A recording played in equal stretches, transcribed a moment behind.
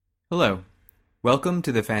Hello. Welcome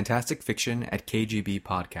to the Fantastic Fiction at KGB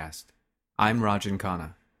podcast. I'm Rajan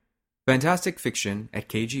Khanna. Fantastic Fiction at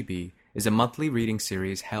KGB is a monthly reading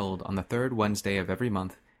series held on the third Wednesday of every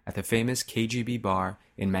month at the famous KGB bar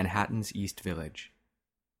in Manhattan's East Village.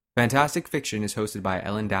 Fantastic Fiction is hosted by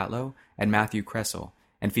Ellen Datlow and Matthew Kressel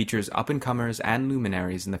and features up-and-comers and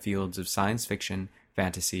luminaries in the fields of science fiction,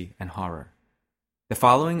 fantasy, and horror. The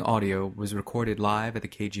following audio was recorded live at the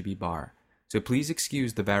KGB bar, so please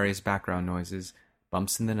excuse the various background noises,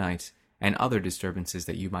 bumps in the night, and other disturbances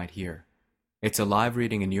that you might hear. It's a live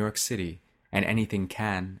reading in New York City, and anything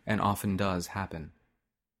can and often does happen.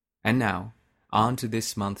 And now, on to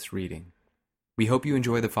this month's reading. We hope you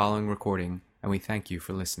enjoy the following recording, and we thank you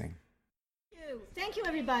for listening. Thank you,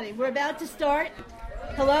 everybody. We're about to start.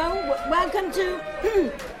 Hello, welcome to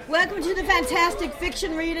the Fantastic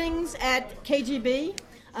Fiction readings at KGB.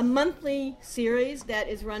 A monthly series that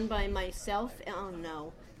is run by myself. Oh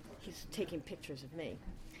no, he's taking pictures of me,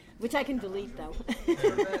 which I can delete though.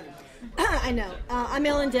 I know. I'm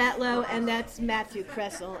Ellen Datlow, and that's Matthew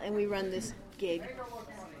Kressel, and we run this gig.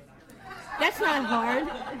 That's not hard.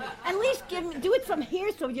 At least do it from here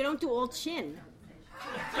so you don't do all chin.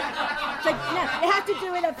 It's like, no, you have to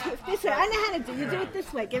do it up here, this way. I know how to do it. You do it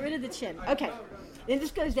this way. Get rid of the chin. Okay. Then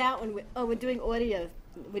this goes out when we're doing audio.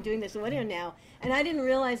 We're doing this audio now, and I didn't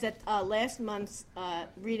realize that last month's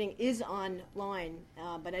reading is online,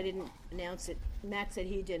 but I didn't announce it. Matt said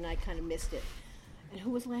he did, and I kind of missed it. And who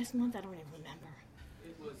was last month? I don't even remember.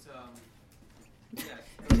 It was,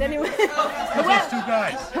 Does anyone?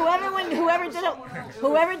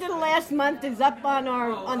 Whoever did it last month is up on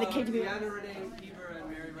the KGB. Deanna Renee Bieber and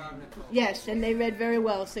Mary Robin. Yes, and they read very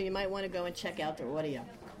well, so you might want to go and check out their audio.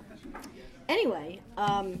 Anyway,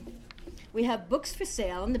 we have books for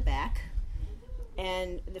sale in the back,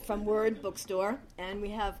 and from Word Bookstore, and we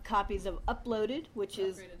have copies of Uploaded, which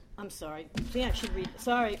is, Upgraded. I'm sorry, yeah, I should read,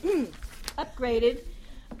 sorry, Upgraded,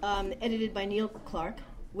 edited by Neil Clark,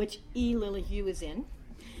 which E. Lily Hugh is in,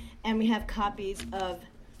 and we have copies of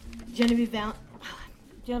Genevieve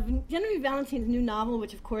Valentine's new novel,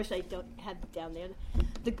 which of course I don't have down there,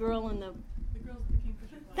 The Girl of the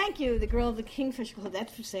Kingfisher Club. Thank you, The Girl of the Kingfisher Club,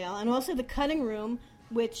 that's for sale, and also The Cutting Room,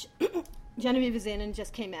 which Genevieve is in and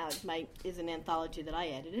just came out. Is an anthology that I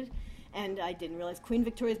edited, and I didn't realize Queen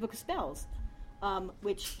Victoria's Book of Spells,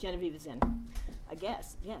 which Genevieve is in. I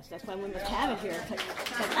guess, yes, that's why we must have it here. It's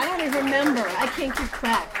like, I don't even remember. I can't keep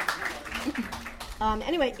track.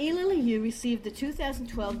 Anyway, E. Lily Hugh received the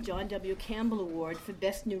 2012 John W. Campbell Award for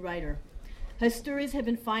Best New Writer. Her stories have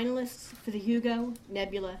been finalists for the Hugo,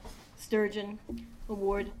 Nebula, Sturgeon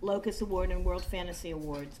Award, Locus Award, and World Fantasy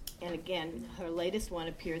Awards. And again, her latest one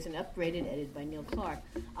appears in Upgraded, edited by Neil Clark.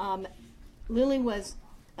 Lily was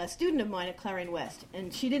a student of mine at Clarion West,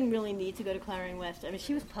 and she didn't really need to go to Clarion West. I mean,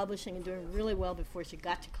 she was publishing and doing really well before she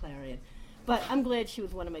got to Clarion. But I'm glad she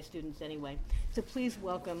was one of my students anyway. So please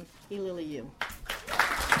welcome E. Lily Hugh.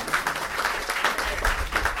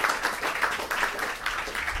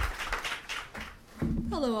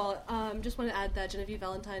 Hello all. Just want to add that Genevieve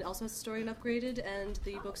Valentine also has a story in Upgraded, and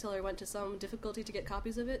the bookseller went to some difficulty to get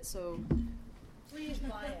copies of it, so Please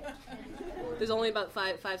buy it. there's only about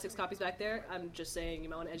six copies back there. I'm just saying you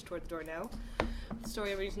might want to edge toward the door now. The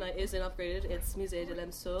story I'm reading tonight is in Upgraded. It's Musée de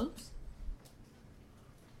l'Âme Seule.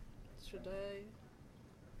 Should I?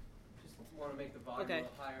 Just want to make the volume a little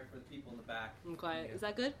higher for the people in the back. I'm quiet. Is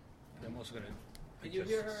that good? I'm also going to... Can you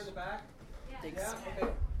hear her in the back? Thanks. Yeah?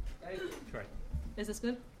 Okay. Thank you. Try. Is this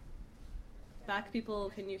good? Back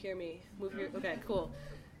people, can you hear me? Move your... Okay, cool.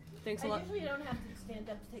 Thanks a lot. Usually you don't have to stand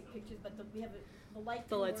up to take pictures, but we have the light.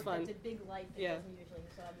 The light's fun. It's a big light that doesn't usually,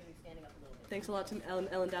 so I'm going to be standing up a little bit. Thanks a lot to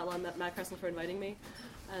Ellen Datlow and Matt Kressel for inviting me.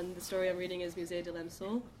 And the story I'm reading is Musée de l'Âme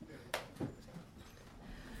Seule.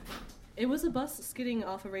 It was a bus skidding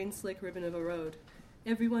off a rain-slick ribbon of a road.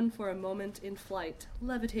 Everyone for a moment in flight,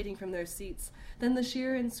 levitating from their seats, then the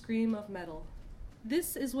sheer and scream of metal.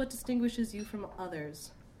 This is what distinguishes you from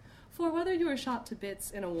others. For whether you were shot to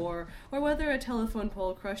bits in a war, or whether a telephone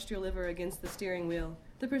pole crushed your liver against the steering wheel,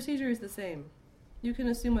 the procedure is the same. You can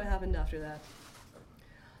assume what happened after that.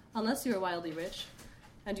 Unless you are wildly rich,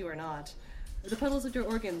 and you are not, the puddles of your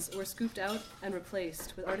organs were scooped out and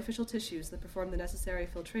replaced with artificial tissues that perform the necessary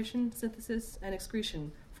filtration, synthesis, and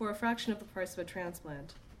excretion for a fraction of the price of a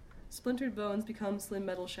transplant. Splintered bones become slim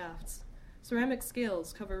metal shafts. Ceramic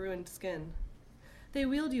scales cover ruined skin. They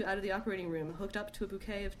wheeled you out of the operating room, hooked up to a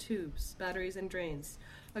bouquet of tubes, batteries, and drains,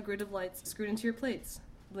 a grid of lights screwed into your plates,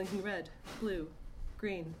 blinking red, blue,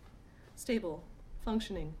 green. Stable,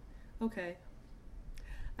 functioning, okay.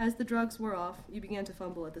 As the drugs wore off, you began to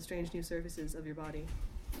fumble at the strange new surfaces of your body.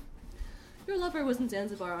 Your lover was in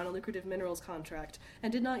Zanzibar on a lucrative minerals contract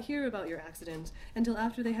and did not hear about your accident until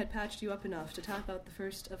after they had patched you up enough to tap out the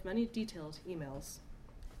first of many detailed emails.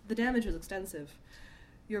 The damage was extensive,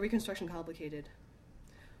 your reconstruction complicated.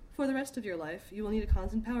 For the rest of your life, you will need a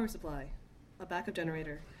constant power supply, a backup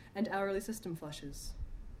generator, and hourly system flushes.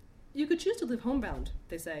 You could choose to live homebound,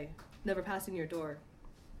 they say, never passing your door.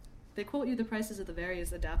 They quote you the prices of the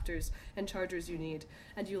various adapters and chargers you need,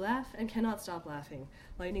 and you laugh and cannot stop laughing,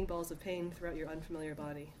 lightning balls of pain throughout your unfamiliar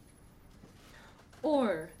body.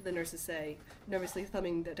 Or, the nurses say, nervously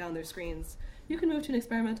thumbing down their screens, you can move to an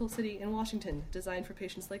experimental city in Washington designed for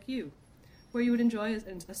patients like you, where you would enjoy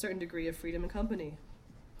a certain degree of freedom and company.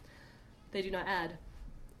 They do not add,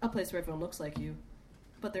 a place where everyone looks like you,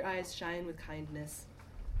 but their eyes shine with kindness.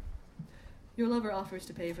 Your lover offers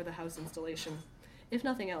to pay for the house installation. If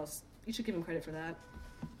nothing else, you should give him credit for that.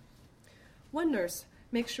 One nurse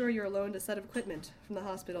makes sure you're loaned a set of equipment from the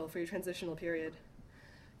hospital for your transitional period.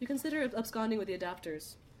 You consider absconding with the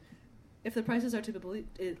adapters. If the prices are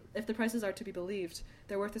to be believed,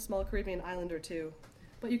 they're worth a small Caribbean island or two,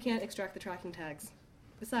 but you can't extract the tracking tags.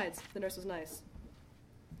 Besides, the nurse was nice.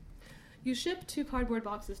 You ship 2 cardboard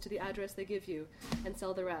boxes to the address they give you and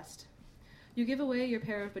sell the rest. You give away your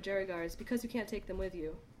pair of Bajerigars because you can't take them with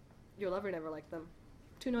you. Your lover never liked them.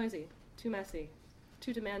 Too noisy, too messy,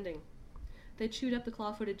 too demanding. They chewed up the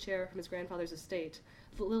claw-footed chair from his grandfather's estate,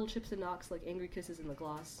 the little chips and knocks like angry kisses in the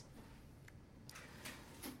gloss.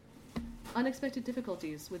 Unexpected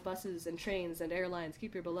difficulties with buses and trains and airlines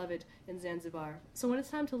keep your beloved in Zanzibar, so when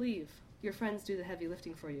it's time to leave, your friends do the heavy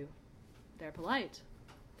lifting for you. They're polite.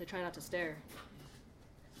 They try not to stare.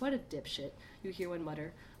 What a dipshit, you hear one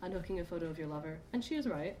mutter, unhooking a photo of your lover, and she is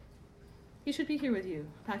right. He should be here with you,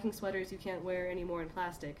 packing sweaters you can't wear anymore in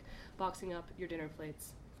plastic, boxing up your dinner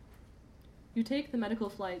plates. You take the medical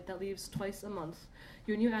flight that leaves twice a month,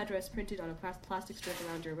 your new address printed on a plastic strip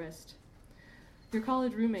around your wrist. Your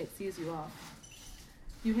college roommate sees you off.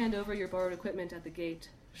 You hand over your borrowed equipment at the gate,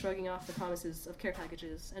 shrugging off the promises of care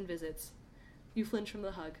packages and visits. You flinch from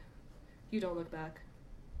the hug. You don't look back.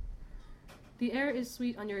 The air is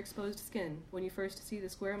sweet on your exposed skin when you first see the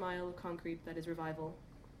square mile of concrete that is Revival.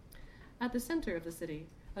 At the center of the city,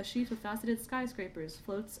 a sheaf of faceted skyscrapers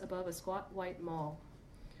floats above a squat white mall.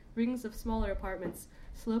 Rings of smaller apartments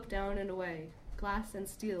slope down and away, glass and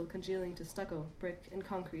steel congealing to stucco, brick, and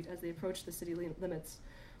concrete as they approach the city limits,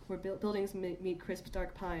 where buildings meet crisp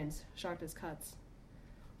dark pines, sharp as cuts.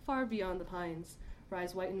 Far beyond the pines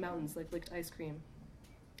rise whitened mountains like licked ice cream.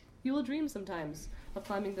 You will dream sometimes of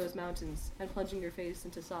climbing those mountains and plunging your face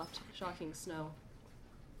into soft, shocking snow.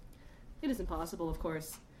 It is impossible, of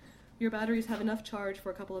course. Your batteries have enough charge for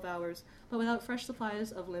a couple of hours, but without fresh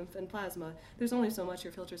supplies of lymph and plasma, there's only so much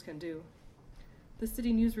your filters can do. The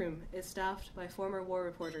city newsroom is staffed by former war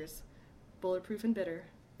reporters, bulletproof and bitter,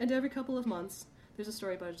 and every couple of months, there's a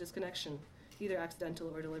story about a disconnection, either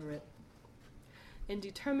accidental or deliberate. In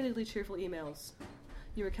determinedly cheerful emails,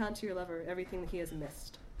 you recount to your lover everything that he has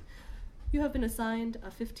missed. You have been assigned a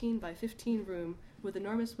 15 by 15 room with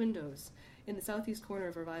enormous windows in the southeast corner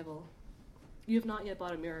of Revival. You have not yet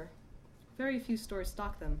bought a mirror. Very few stores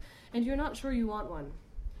stock them, and you're not sure you want one.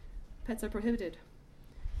 Pets are prohibited.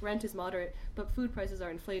 Rent is moderate, but food prices are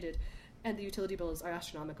inflated, and the utility bills are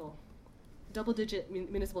astronomical. Double-digit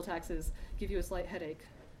municipal taxes give you a slight headache.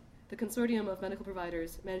 The consortium of medical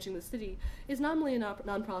providers managing the city is nominally a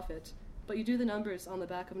non-profit, but you do the numbers on the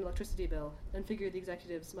back of an electricity bill and figure the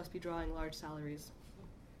executives must be drawing large salaries.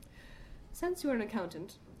 Since you are an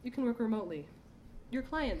accountant, you can work remotely. Your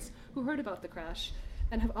clients, who heard about the crash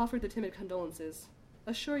and have offered their timid condolences,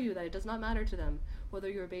 assure you that it does not matter to them whether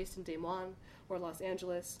you are based in Des Moines or Los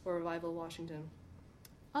Angeles or Revival, Washington.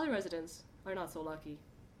 Other residents are not so lucky.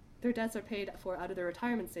 Their debts are paid for out of their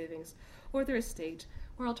retirement savings or their estate,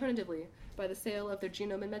 or alternatively, by the sale of their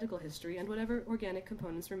genome and medical history and whatever organic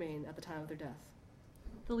components remain at the time of their death.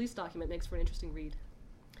 The lease document makes for an interesting read.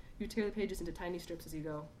 You tear the pages into tiny strips as you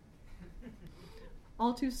go.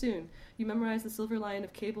 All too soon, you memorize the silver line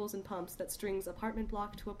of cables and pumps that strings apartment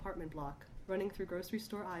block to apartment block, running through grocery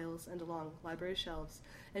store aisles and along library shelves,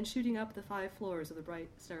 and shooting up the 5 floors of the bright,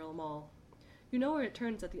 sterile mall. You know where it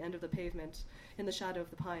turns at the end of the pavement, in the shadow of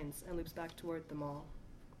the pines, and loops back toward the mall.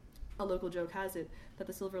 A local joke has it that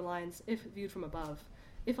the silver lines, if viewed from above,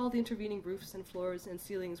 if all the intervening roofs and floors and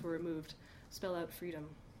ceilings were removed, spell out freedom.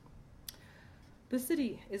 The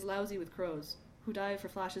city is lousy with crows, who dive for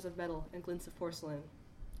flashes of metal and glints of porcelain.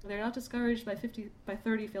 They are not discouraged by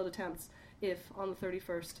 30 failed attempts if, on the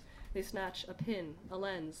 31st, they snatch a pin, a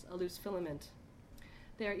lens, a loose filament.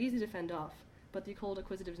 They are easy to fend off, but the cold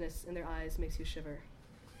acquisitiveness in their eyes makes you shiver.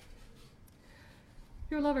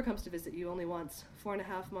 Your lover comes to visit you only once,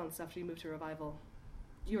 4.5 months after you move to Revival.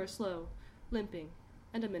 You are slow, limping,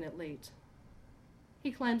 and a minute late.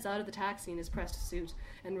 He climbs out of the taxi in his pressed suit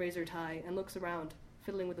and razor tie and looks around,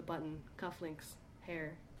 fiddling with a button, cufflinks,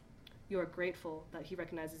 hair. You are grateful that he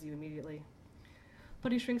recognizes you immediately.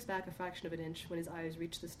 But he shrinks back a fraction of an inch when his eyes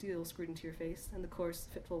reach the steel screwed into your face and the coarse,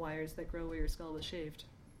 fitful wires that grow where your skull was shaved.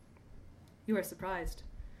 You are surprised.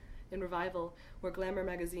 In Revival, where glamour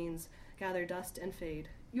magazines gather dust and fade,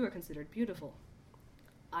 you are considered beautiful.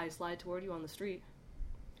 Eyes slide toward you on the street.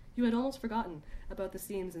 You had almost forgotten about the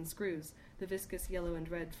seams and screws, the viscous yellow and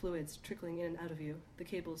red fluids trickling in and out of you, the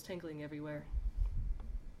cables tangling everywhere.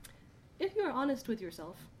 If you are honest with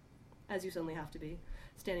yourself, as you suddenly have to be,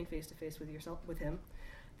 standing face to face with him,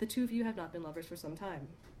 the two of you have not been lovers for some time.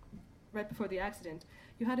 Right before the accident,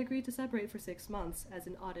 you had agreed to separate for 6 months as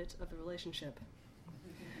an audit of the relationship.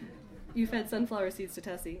 You fed sunflower seeds to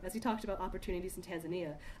Tessie as he talked about opportunities in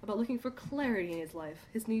Tanzania, about looking for clarity in his life,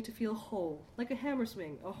 his need to feel whole, like a hammer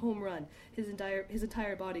swing, a home run, his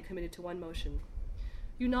entire body committed to one motion.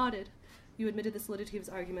 You nodded, you admitted the solidity of his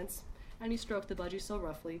arguments, and he stroked the budgie so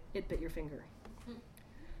roughly it bit your finger.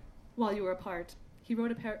 While you were apart, he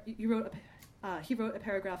wrote a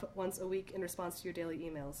paragraph once a week in response to your daily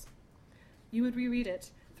emails. You would reread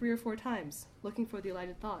it 3 or 4 times, looking for the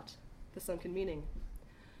elided thought, the sunken meaning.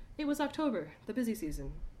 It was October, the busy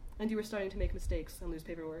season, and you were starting to make mistakes and lose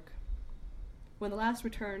paperwork. When the last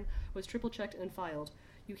return was triple-checked and filed,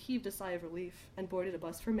 you heaved a sigh of relief and boarded a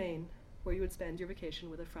bus for Maine, where you would spend your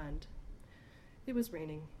vacation with a friend. It was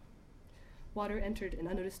raining. Water entered an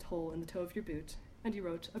unnoticed hole in the toe of your boot, and you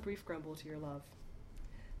wrote a brief grumble to your love.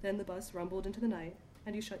 Then the bus rumbled into the night,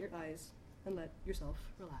 and you shut your eyes and let yourself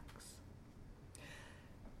relax.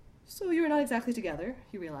 So you are not exactly together,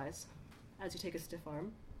 you realize, as you take a stiff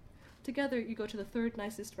arm. Together, you go to the 3rd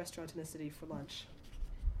nicest restaurant in the city for lunch.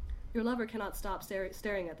 Your lover cannot stop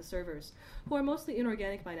staring at the servers, who are mostly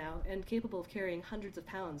inorganic by now and capable of carrying hundreds of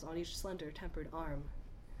pounds on each slender, tempered arm.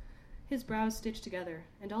 His brows stitch together,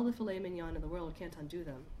 and all the filet mignon in the world can't undo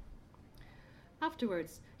them.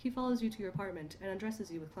 Afterwards, he follows you to your apartment and undresses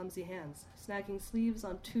you with clumsy hands, snagging sleeves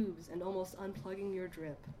on tubes and almost unplugging your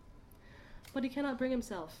drip. But he cannot bring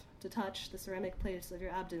himself to touch the ceramic plates of your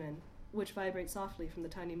abdomen, which vibrate softly from the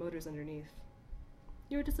tiny motors underneath.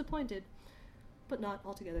 You are disappointed, but not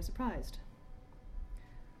altogether surprised.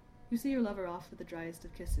 You see your lover off with the driest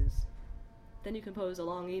of kisses. Then you compose a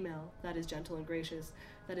long email that is gentle and gracious,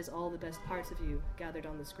 that is all the best parts of you gathered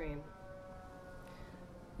on the screen.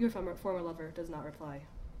 Your former lover does not reply.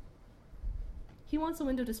 He wants a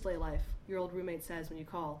window display life, your old roommate says when you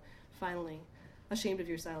call, finally, ashamed of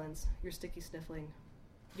your silence, your sticky sniffling.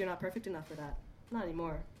 You're not perfect enough for that. Not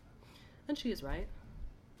anymore. And she is right.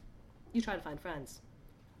 You try to find friends.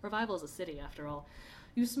 Revival is a city, after all.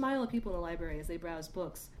 You smile at people in the library as they browse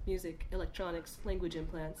books, music, electronics, language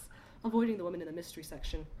implants, avoiding the woman in the mystery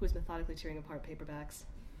section who is methodically tearing apart paperbacks.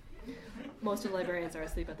 Most of the librarians are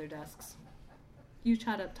asleep at their desks. You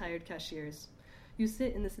chat up tired cashiers. You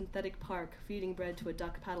sit in the synthetic park, feeding bread to a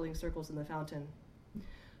duck paddling circles in the fountain.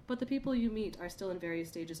 But the people you meet are still in various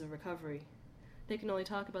stages of recovery. They can only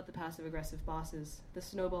talk about the passive-aggressive bosses, the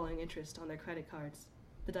snowballing interest on their credit cards,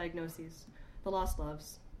 the diagnoses, the lost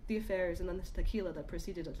loves, the affairs, and then the tequila that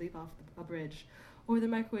proceeded to leap off a bridge, or the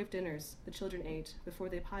microwave dinners the children ate before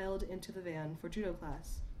they piled into the van for judo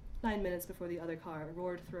class, 9 minutes before the other car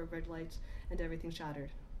roared through a red light and everything shattered.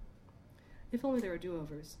 If only there were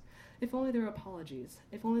do-overs. If only there were apologies.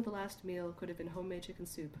 If only the last meal could have been homemade chicken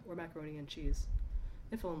soup or macaroni and cheese.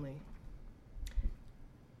 If only.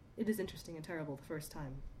 It is interesting and terrible the first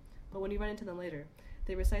time, but when you run into them later,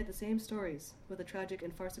 they recite the same stories with the tragic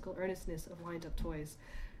and farcical earnestness of wind-up toys,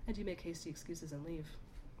 and you make hasty excuses and leave.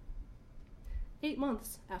 8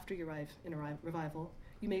 months after you arrive in a Revival,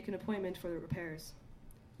 you make an appointment for the repairs.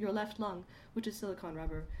 Your left lung, which is silicone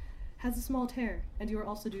rubber, has a small tear, and you are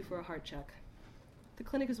also due for a heart check. The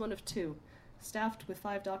clinic is one of 2, staffed with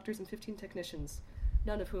 5 doctors and 15 technicians,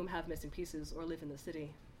 none of whom have missing pieces or live in the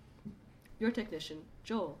city. Your technician,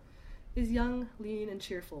 Joel, is young, lean, and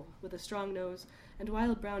cheerful, with a strong nose and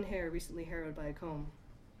wild brown hair recently harrowed by a comb.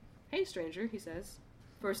 "Hey, stranger," he says.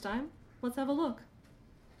 "First time? Let's have a look."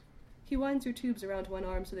 He winds your tubes around one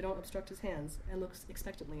arm so they don't obstruct his hands and looks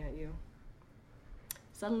expectantly at you.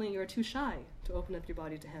 Suddenly, you are too shy to open up your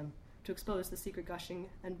body to him, to expose the secret gushing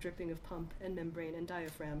and dripping of pump and membrane and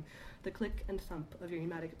diaphragm, the click and thump of your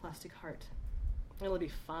pneumatic plastic heart. "It'll be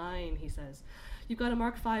fine," he says. "You've got a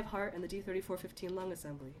Mark V heart and the D3415 lung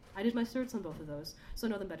assembly. I did my certs on both of those, so I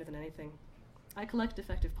know them better than anything. I collect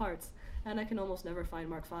defective parts, and I can almost never find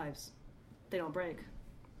Mark Vs. They don't break."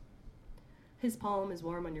 His palm is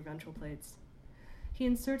warm on your ventral plates. He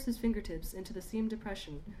inserts his fingertips into the seam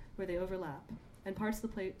depression where they overlap and parts the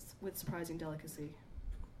plates with surprising delicacy.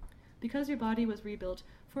 Because your body was rebuilt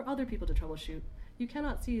for other people to troubleshoot, you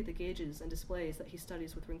cannot see the gauges and displays that he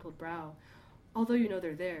studies with wrinkled brow. Although you know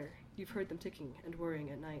they're there, you've heard them ticking and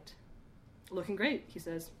whirring at night. Looking great, he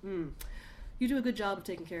says. You do a good job of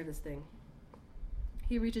taking care of this thing.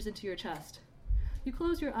 He reaches into your chest. You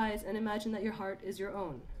close your eyes and imagine that your heart is your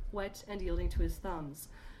own, wet and yielding to his thumbs,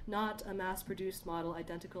 not a mass-produced model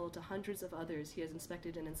identical to hundreds of others he has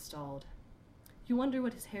inspected and installed. You wonder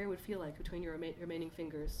what his hair would feel like between your remaining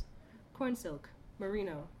fingers. Corn silk,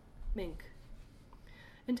 merino, mink.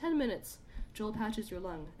 In 10 minutes, Joel patches your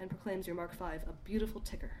lung and proclaims your Mark V a beautiful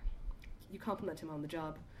ticker. You compliment him on the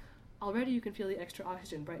job. Already you can feel the extra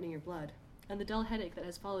oxygen brightening your blood, and the dull headache that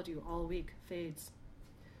has followed you all week fades.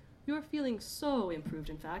 You are feeling so improved,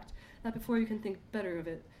 in fact, that before you can think better of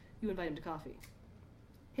it, you invite him to coffee.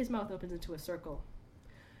 His mouth opens into a circle.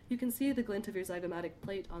 You can see the glint of your zygomatic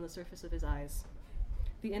plate on the surface of his eyes.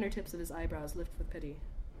 The inner tips of his eyebrows lift with pity.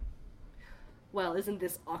 Well, isn't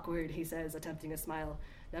this awkward, he says, attempting a smile.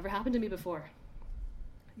 Never happened to me before.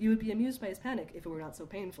 You would be amused by his panic if it were not so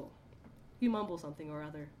painful. You mumble something or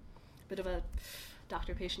other. Bit of a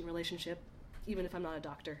doctor-patient relationship, even if I'm not a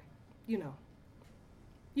doctor. You know.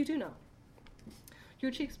 You do know.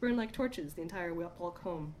 Your cheeks burn like torches the entire walk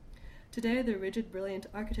home. Today, the rigid, brilliant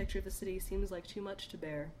architecture of the city seems like too much to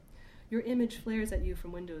bear. Your image flares at you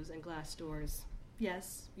from windows and glass doors.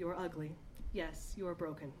 Yes, you are ugly. Yes, you are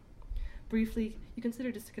broken. Briefly, you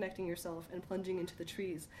consider disconnecting yourself and plunging into the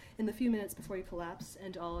trees in the few minutes before you collapse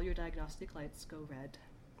and all your diagnostic lights go red.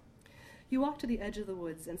 You walk to the edge of the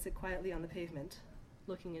woods and sit quietly on the pavement,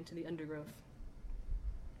 looking into the undergrowth.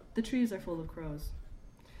 The trees are full of crows.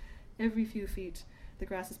 Every few feet, the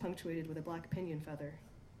grass is punctuated with a black pinion feather.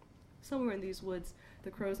 Somewhere in these woods, the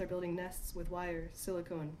crows are building nests with wire,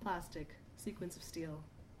 silicone, plastic, sequins of steel.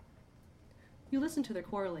 You listen to their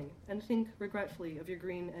quarreling and think regretfully of your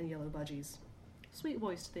green and yellow budgies.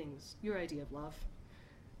 Sweet-voiced things, your idea of love.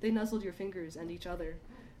 They nuzzled your fingers and each other,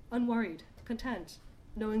 unworried, content,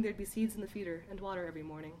 knowing there'd be seeds in the feeder and water every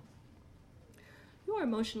morning. You are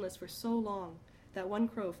motionless for so long that one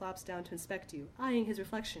crow flaps down to inspect you, eyeing his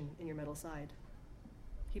reflection in your metal side.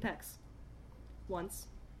 He pecks. Once,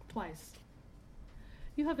 twice.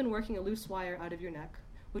 You have been working a loose wire out of your neck,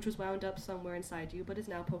 which was wound up somewhere inside you but is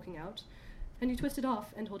now poking out, and you twist it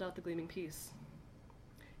off and hold out the gleaming piece.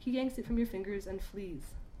 He yanks it from your fingers and flees.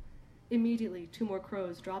 Immediately, 2 more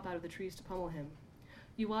crows drop out of the trees to pummel him.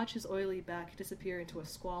 You watch his oily back disappear into a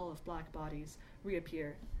squall of black bodies,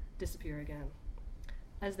 reappear, disappear again.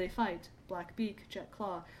 As they fight, black beak, jet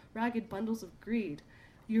claw, ragged bundles of greed,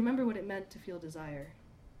 you remember what it meant to feel desire.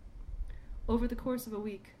 Over the course of a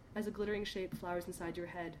week, as a glittering shape flowers inside your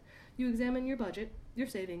head, you examine your budget, your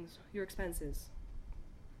savings, your expenses.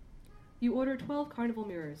 You order 12 carnival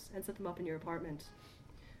mirrors and set them up in your apartment.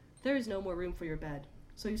 There is no more room for your bed,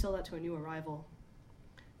 so you sell that to a new arrival.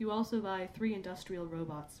 You also buy 3 industrial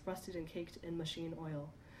robots, rusted and caked in machine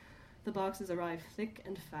oil. The boxes arrive thick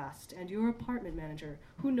and fast, and your apartment manager,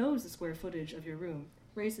 who knows the square footage of your room,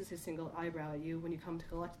 raises his single eyebrow at you when you come to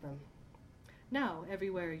collect them. Now,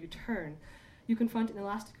 everywhere you turn, you confront an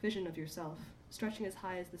elastic vision of yourself, stretching as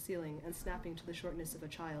high as the ceiling and snapping to the shortness of a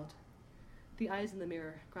child. The eyes in the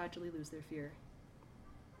mirror gradually lose their fear.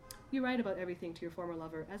 You write about everything to your former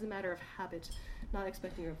lover as a matter of habit, not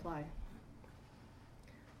expecting a reply.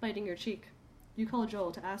 Biting your cheek, you call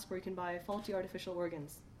Joel to ask where you can buy faulty artificial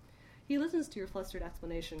organs. He listens to your flustered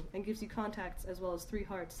explanation and gives you contacts as well as 3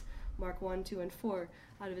 hearts, Mark 1, 2, and 4,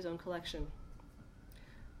 out of his own collection.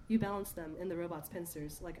 You balance them in the robot's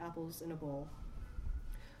pincers like apples in a bowl.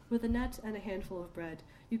 With a net and a handful of bread,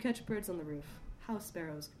 you catch birds on the roof, house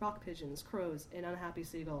sparrows, rock pigeons, crows, an unhappy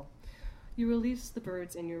seagull. You release the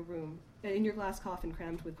birds in your room, in your glass coffin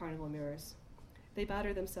crammed with carnival mirrors. They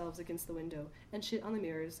batter themselves against the window and shit on the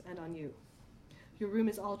mirrors and on you. Your room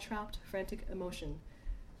is all trapped, frantic emotion,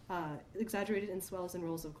 exaggerated in swells and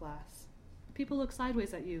rolls of glass. People look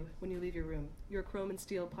sideways at you when you leave your room, your chrome and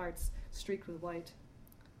steel parts streaked with white.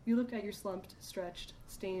 You look at your slumped, stretched,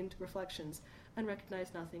 stained reflections and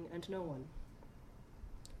recognize nothing and no one.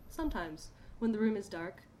 Sometimes, when the room is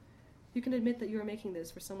dark, you can admit that you are making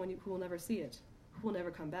this for someone who will never see it, who will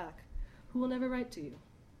never come back, who will never write to you.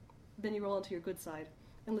 Then you roll onto your good side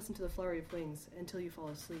and listen to the flurry of wings until you fall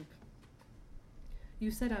asleep.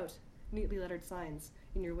 You set out neatly lettered signs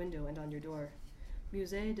in your window and on your door.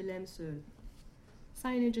 Musée de l'Homme Seul.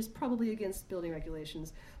 Signage is probably against building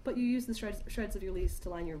regulations, but you use the shreds of your lease to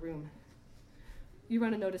line your room. You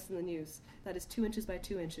run a notice in the news that is 2 inches by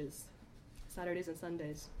 2 inches. Saturdays and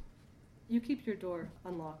Sundays. You keep your door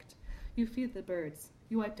unlocked. You feed the birds.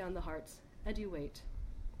 You wipe down the hearts. And you wait.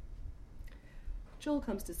 Joel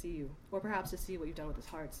comes to see you, or perhaps to see what you've done with his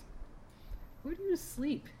hearts. Where do you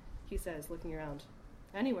sleep? He says, looking around.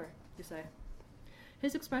 Anywhere, you say.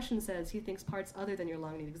 His expression says he thinks parts other than your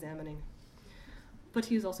lung need examining. But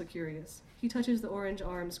he is also curious. He touches the orange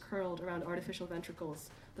arms curled around artificial ventricles,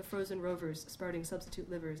 the frozen rovers sprouting substitute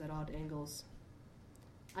livers at odd angles.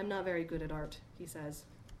 I'm not very good at art, he says.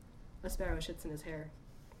 A sparrow shits in his hair.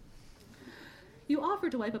 You offer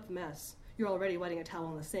to wipe up the mess. You're already wetting a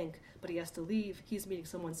towel in the sink, but he has to leave. He's meeting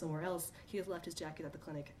someone somewhere else. He has left his jacket at the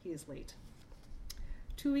clinic. He is late.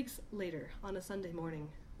 2 weeks later, on a Sunday morning,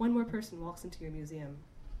 one more person walks into your museum.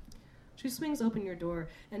 She swings open your door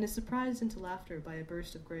and is surprised into laughter by a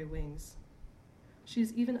burst of gray wings. She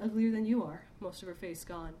is even uglier than you are, most of her face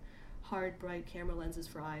gone, hard, bright camera lenses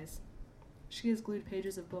for eyes. She has glued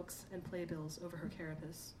pages of books and playbills over her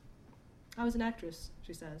carapace. I was an actress,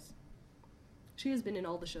 she says. She has been in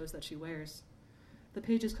all the shows that she wears. The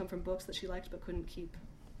pages come from books that she liked but couldn't keep.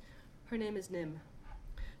 Her name is Nim.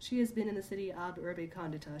 She has been in the city ab urbe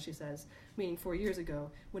condita, she says, meaning 4 years ago,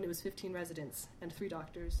 when it was 15 residents, and 3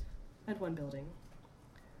 doctors, and 1 building.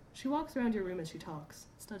 She walks around your room as she talks,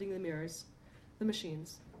 studying the mirrors, the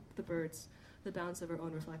machines, the birds, the bounce of her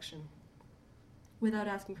own reflection. Without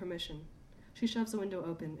asking permission, she shoves the window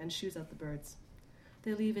open and shoos out the birds.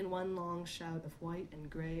 They leave in one long shout of white and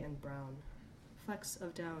gray and brown. Flecks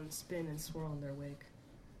of down spin and swirl in their wake.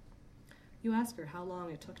 You ask her how long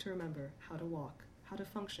it took to remember how to walk, how to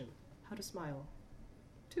function, how to smile.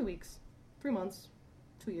 2 weeks, 3 months,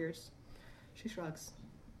 2 years. She shrugs.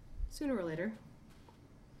 Sooner or later.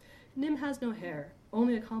 Nim has no hair,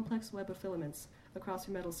 only a complex web of filaments across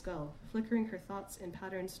her metal skull, flickering her thoughts in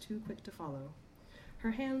patterns too quick to follow.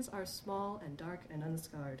 Her hands are small and dark and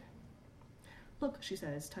unscarred. Look, she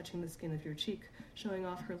says, touching the skin of your cheek, showing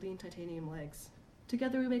off her lean titanium legs.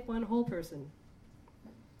 Together we make one whole person.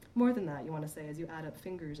 More than that, you want to say, as you add up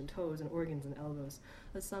fingers and toes and organs and elbows,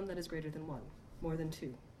 a sum that is greater than 1, more than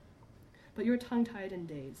 2. But you're tongue-tied and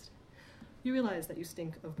dazed. You realize that you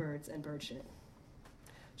stink of birds and bird shit.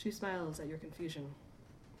 She smiles at your confusion.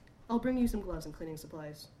 I'll bring you some gloves and cleaning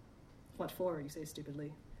supplies. What for, you say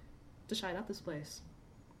stupidly. To shine up this place.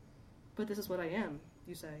 But this is what I am,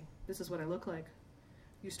 you say. This is what I look like.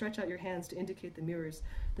 You stretch out your hands to indicate the mirrors,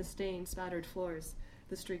 the stained, spattered floors,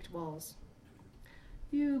 the streaked walls.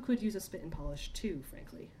 You could use a spit and polish, too,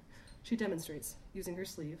 frankly. She demonstrates, using her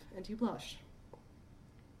sleeve, and you blush.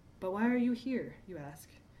 But why are you here, you ask?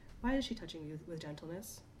 Why is she touching you with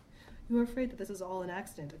gentleness? You are afraid that this is all an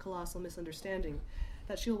accident, a colossal misunderstanding,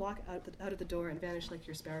 that she'll walk out of the door and vanish like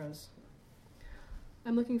your sparrows.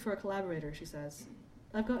 I'm looking for a collaborator, she says.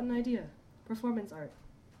 I've got an idea. Performance art.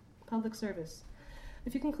 Public service.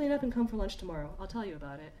 If you can clean up and come for lunch tomorrow, I'll tell you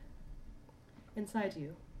about it. Inside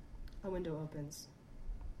you, a window opens.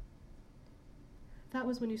 That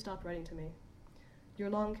was when you stopped writing to me. Your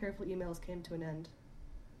long, careful emails came to an end.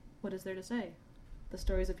 What is there to say? The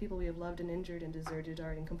stories of people we have loved and injured and deserted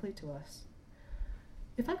are incomplete to us.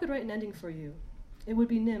 If I could write an ending for you, it would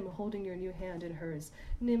be Nim holding your new hand in hers,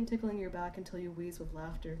 Nim tickling your back until you wheeze with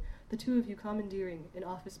laughter, the two of you commandeering an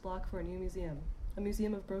office block for a new museum, a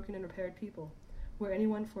museum of broken and repaired people, where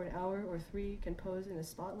anyone for an hour or 3 can pose in a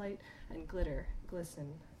spotlight and glitter,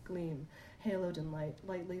 glisten, gleam, haloed in light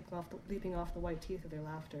leaping off the white teeth of their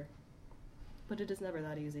laughter. But it is never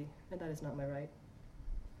that easy, and that is not my right.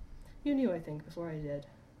 You knew, I think, before I did,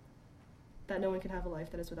 that no one can have a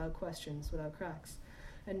life that is without questions, without cracks,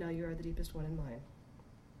 and now you are the deepest one in mine.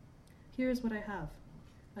 Here is what I have.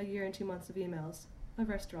 A year and 2 months of emails, a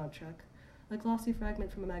restaurant check, a glossy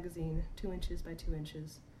fragment from a magazine, 2 inches by 2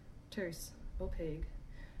 inches, terse, opaque,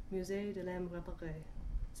 Musée de l'Homme Réparé,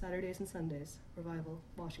 Saturdays and Sundays, Revival,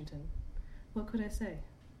 Washington. What could I say?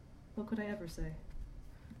 What could I ever say?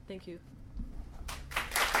 Thank you.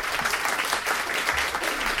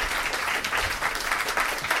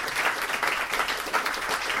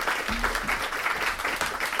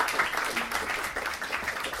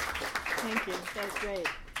 Thank you. That was great.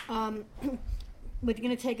 We're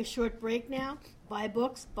going to take a short break now. Buy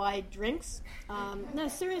books, buy drinks. No,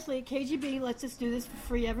 seriously, KGB lets us do this for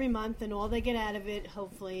free every month, and all they get out of it,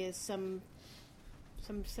 hopefully, is some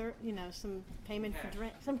payment for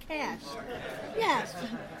drink, some cash. Yes,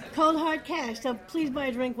 cold hard cash. So please buy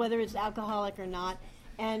a drink, whether it's alcoholic or not.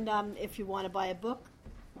 And if you want to buy a book,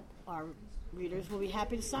 our readers will be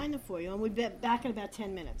happy to sign them for you. And we'll be back in about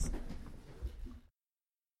 10 minutes.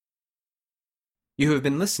 You have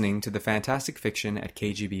been listening to the Fantastic Fiction at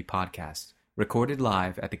KGB podcast, recorded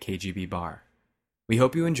live at the KGB bar. We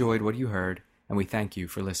hope you enjoyed what you heard, and we thank you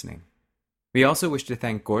for listening. We also wish to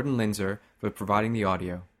thank Gordon Linzer for providing the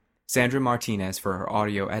audio, Sandra Martinez for her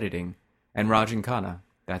audio editing, and Rajan Khanna,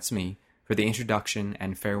 that's me, for the introduction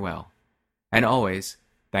and farewell. And always,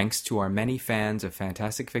 thanks to our many fans of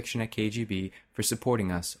fantastic fiction at KGB for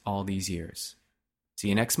supporting us all these years. See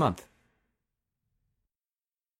you next month.